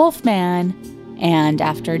Meets the Wolfman, and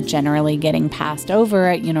after generally getting passed over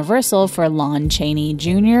at Universal for Lon Chaney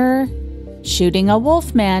Jr., shooting a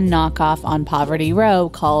Wolfman knockoff on Poverty Row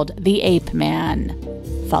called The Ape Man,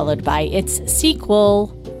 followed by its sequel,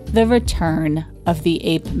 The Return of the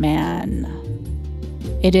Ape Man.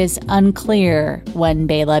 It is unclear when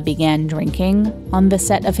Bela began drinking on the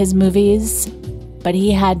set of his movies, but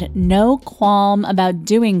he had no qualm about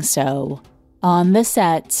doing so on the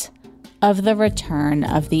set of The Return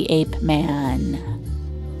of the Ape Man.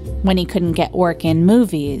 When he couldn't get work in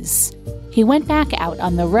movies, he went back out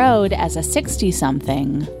on the road as a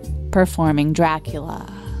 60-something, performing Dracula.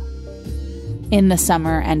 In the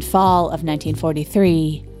summer and fall of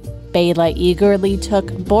 1943, Bela eagerly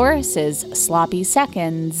took Boris's sloppy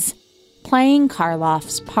seconds, playing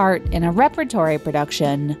Karloff's part in a repertory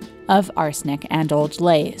production of Arsenic and Old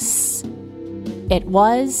Lace. It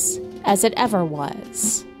was as it ever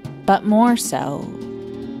was, but more so.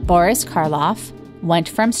 Boris Karloff went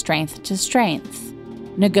from strength to strength,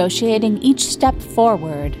 negotiating each step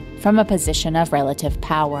forward from a position of relative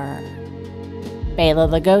power. Bela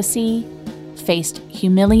Lugosi faced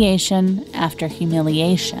humiliation after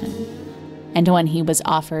humiliation, and when he was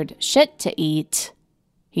offered shit to eat,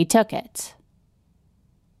 he took it.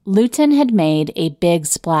 Lewton had made a big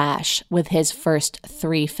splash with his first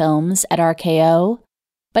 3 films at RKO,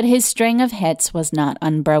 but his string of hits was not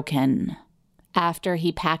unbroken. After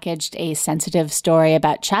he packaged a sensitive story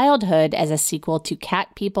about childhood as a sequel to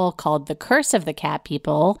Cat People called The Curse of the Cat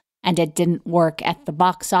People, and it didn't work at the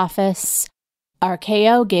box office,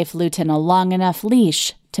 RKO gave Lewton a long enough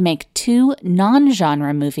leash to make 2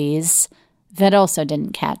 non-genre movies that also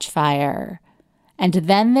didn't catch fire. And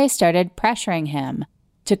then they started pressuring him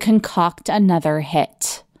to concoct another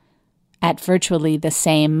hit. At virtually the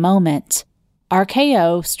same moment,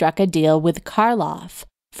 RKO struck a deal with Karloff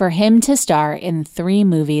for him to star in 3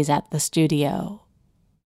 movies at the studio.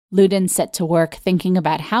 Lewton set to work thinking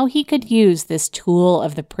about how he could use this tool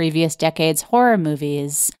of the previous decade's horror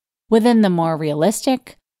movies within the more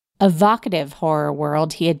realistic, evocative horror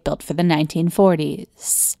world he had built for the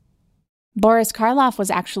 1940s. Boris Karloff was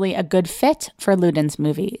actually a good fit for Lewton's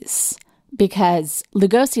movies, because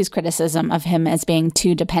Lugosi's criticism of him as being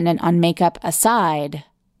too dependent on makeup aside,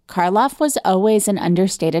 Karloff was always an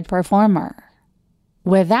understated performer.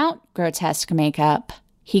 Without grotesque makeup,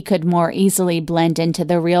 he could more easily blend into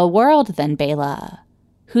the real world than Bela,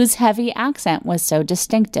 whose heavy accent was so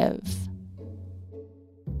distinctive.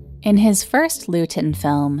 In his first Lewton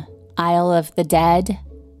film, Isle of the Dead,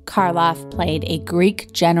 Karloff played a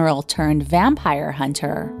Greek general turned vampire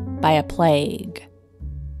hunter by a plague.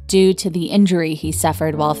 Due to the injury he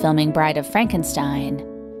suffered while filming Bride of Frankenstein,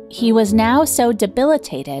 He was now so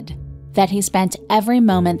debilitated that he spent every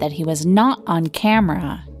moment that he was not on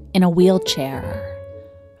camera in a wheelchair.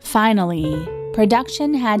 Finally,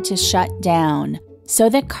 production had to shut down so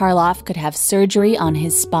that Karloff could have surgery on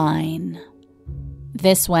his spine.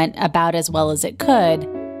 This went about as well as it could,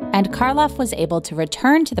 and Karloff was able to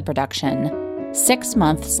return to the production 6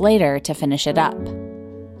 months later to finish it up.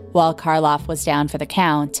 While Karloff was down for the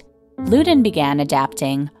count, Loudon began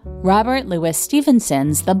adapting Robert Louis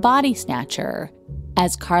Stevenson's The Body Snatcher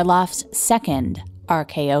as Karloff's second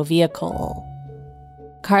RKO vehicle.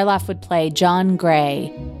 Karloff would play John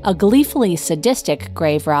Gray, a gleefully sadistic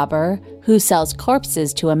grave robber who sells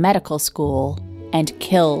corpses to a medical school and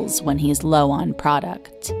kills when he's low on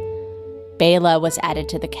product. Bela was added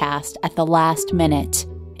to the cast at the last minute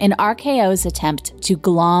in RKO's attempt to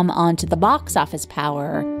glom onto the box office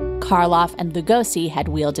power Karloff and Lugosi had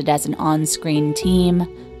wielded as an on-screen team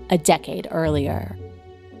a decade earlier.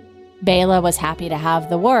 Bela was happy to have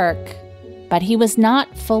the work, but he was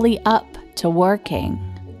not fully up to working.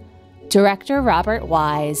 Director Robert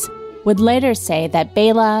Wise would later say that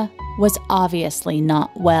Bela was obviously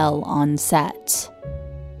not well on set.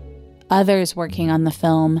 Others working on the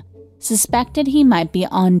film suspected he might be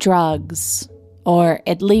on drugs, or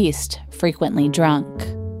at least frequently drunk.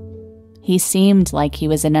 He seemed like he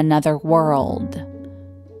was in another world.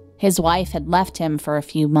 His wife had left him for a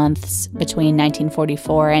few months between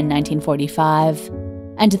 1944 and 1945,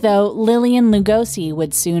 and though Lillian Lugosi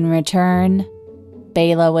would soon return,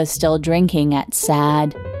 Bela was still drinking at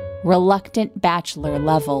sad, reluctant bachelor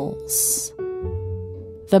levels.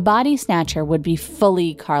 The Body Snatcher would be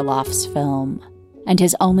fully Karloff's film, and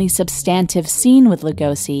his only substantive scene with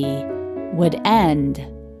Lugosi would end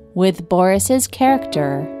with Boris's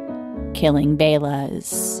character killing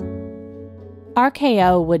Bela's.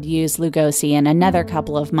 RKO would use Lugosi in another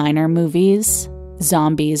couple of minor movies,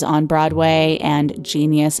 Zombies on Broadway and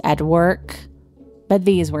Genius at Work, but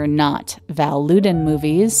these were not Val Loudon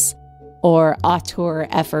movies or auteur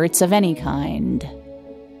efforts of any kind.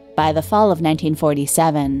 By the fall of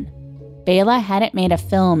 1947, Bela hadn't made a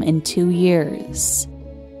film in 2 years.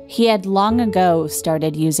 He had long ago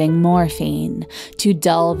started using morphine to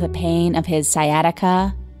dull the pain of his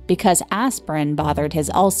sciatica because aspirin bothered his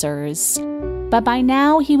ulcers, but by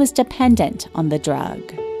now he was dependent on the drug,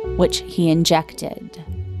 which he injected.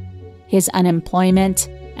 His unemployment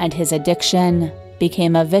and his addiction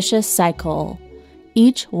became a vicious cycle,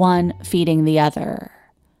 each one feeding the other.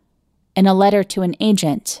 In a letter to an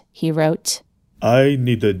agent, he wrote, "I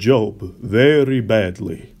need a job very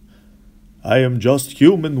badly. I am just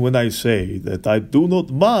human when I say that I do not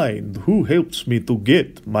mind who helps me to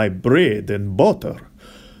get my bread and butter.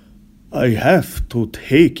 I have to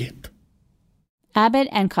take it." Abbott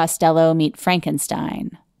and Costello Meet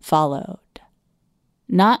Frankenstein followed.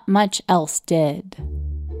 Not much else did.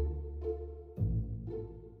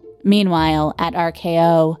 Meanwhile, at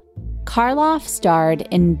RKO, Karloff starred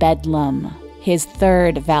in Bedlam, his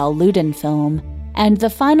third Val Loudon film, and the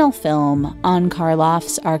final film on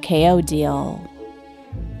Karloff's RKO deal.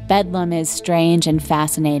 Bedlam is strange and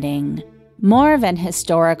fascinating, more of an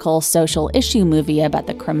historical social issue movie about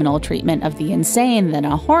the criminal treatment of the insane than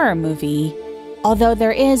a horror movie, although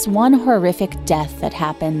there is one horrific death that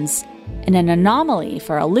happens in an anomaly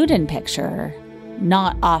for a Loudon picture,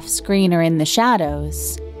 not off-screen or in the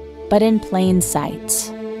shadows, but in plain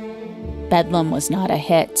sight. Bedlam was not a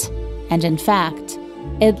hit, and in fact,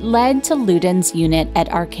 it led to Loudon's unit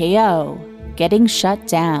at RKO getting shut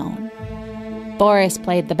down. Boris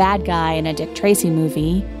played the bad guy in a Dick Tracy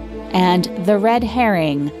movie, and the red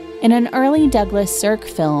herring in an early Douglas Sirk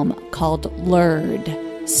film called Lured,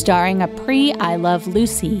 starring a pre-I Love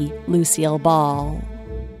Lucy Lucille Ball.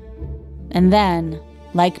 And then,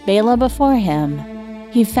 like Bela before him,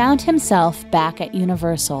 he found himself back at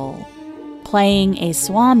Universal, playing a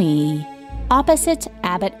Swami opposite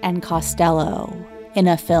Abbott and Costello in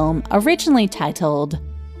a film originally titled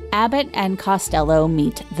Abbott and Costello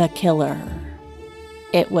Meet the Killer.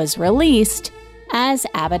 It was released as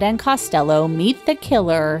Abbott and Costello Meet the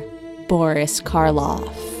Killer, Boris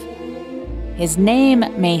Karloff. His name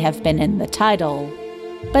may have been in the title,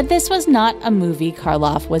 but this was not a movie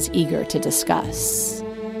Karloff was eager to discuss.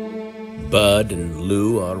 Bud and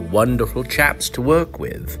Lou are wonderful chaps to work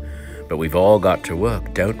with, but we've all got to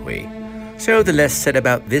work, don't we? So the less said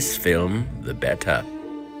about this film, the better.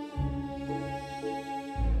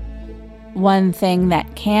 One thing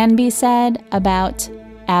that can be said about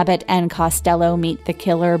Abbott and Costello Meet the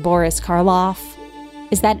Killer, Boris Karloff,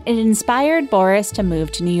 is that it inspired Boris to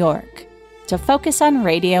move to New York, to focus on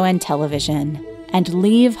radio and television, and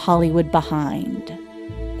leave Hollywood behind,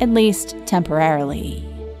 at least temporarily.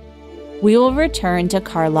 We will return to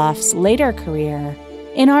Karloff's later career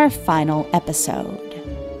in our final episode.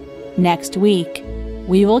 Next week,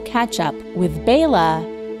 we will catch up with Bela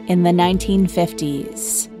in the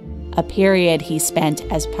 1950s, a period he spent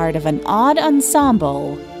as part of an odd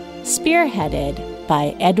ensemble spearheaded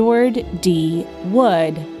by Edward D.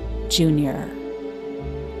 Wood, Jr.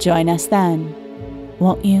 Join us then,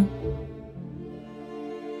 won't you?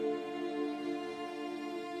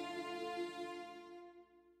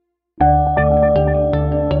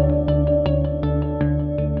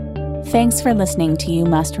 Thanks for listening to You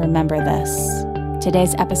Must Remember This.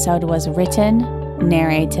 Today's episode was written,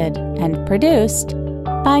 narrated, and produced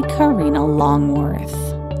by Karina Longworth.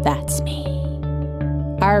 That's me.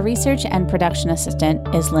 Our research and production assistant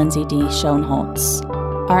is Lindsay D. Schoenholtz.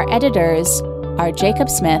 Our editors are Jacob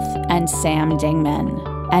Smith and Sam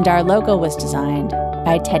Dingman, and our logo was designed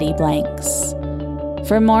by Teddy Blanks.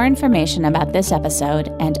 For more information about this episode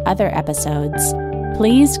and other episodes,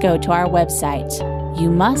 please go to our website,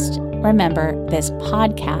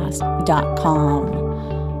 youmustrememberthispodcast.com.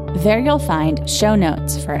 There you'll find show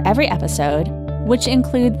notes for every episode, which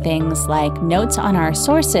include things like notes on our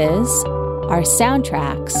sources, our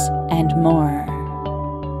soundtracks, and more.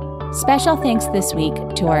 Special thanks this week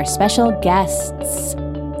to our special guests,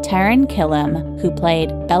 Taryn Killam, who played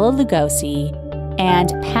Bela Lugosi, and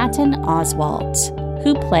Patton Oswalt,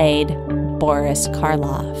 who played Boris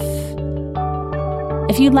Karloff.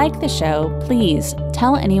 If you like the show, please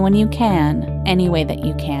tell anyone you can, any way that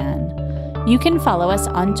you can. You can follow us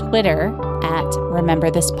on Twitter at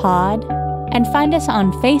RememberThisPod and find us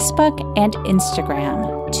on Facebook and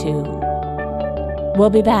Instagram, too. We'll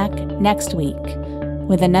be back next week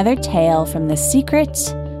with another tale from the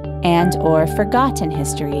secret and or forgotten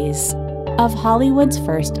histories of Hollywood's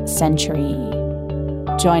first century.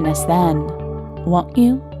 Join us then, won't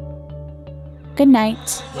you? Good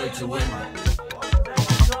night.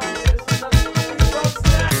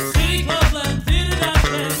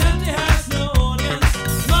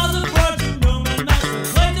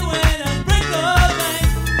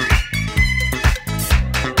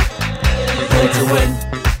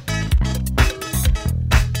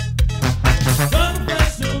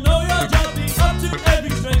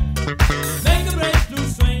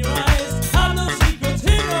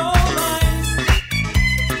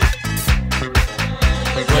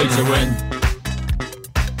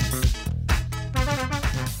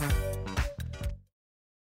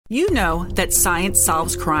 You know that science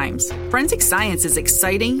solves crimes. Forensic science is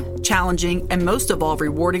exciting, challenging, and most of all,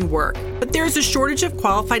 rewarding work. But there is a shortage of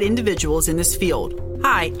qualified individuals in this field.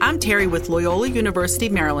 Hi, I'm Terry with Loyola University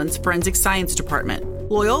Maryland's Forensic Science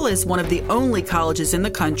Department. Loyola is one of the only colleges in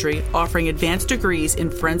the country offering advanced degrees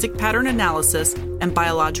in forensic pattern analysis and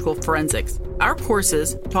biological forensics. Our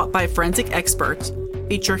courses, taught by forensic experts,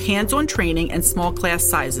 feature hands-on training and small class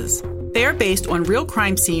sizes. They are based on real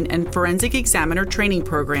crime scene and forensic examiner training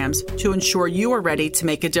programs to ensure you are ready to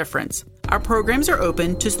make a difference. Our programs are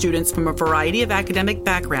open to students from a variety of academic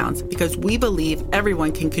backgrounds because we believe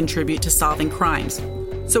everyone can contribute to solving crimes.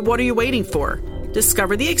 So what are you waiting for?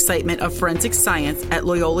 Discover the excitement of forensic science at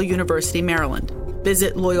Loyola University, Maryland.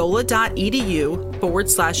 Visit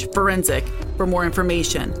loyola.edu/forensic for more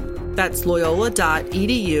information. That's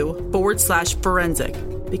loyola.edu/forensic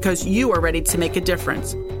because you are ready to make a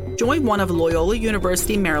difference. Join one of Loyola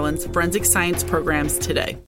University Maryland's forensic science programs today.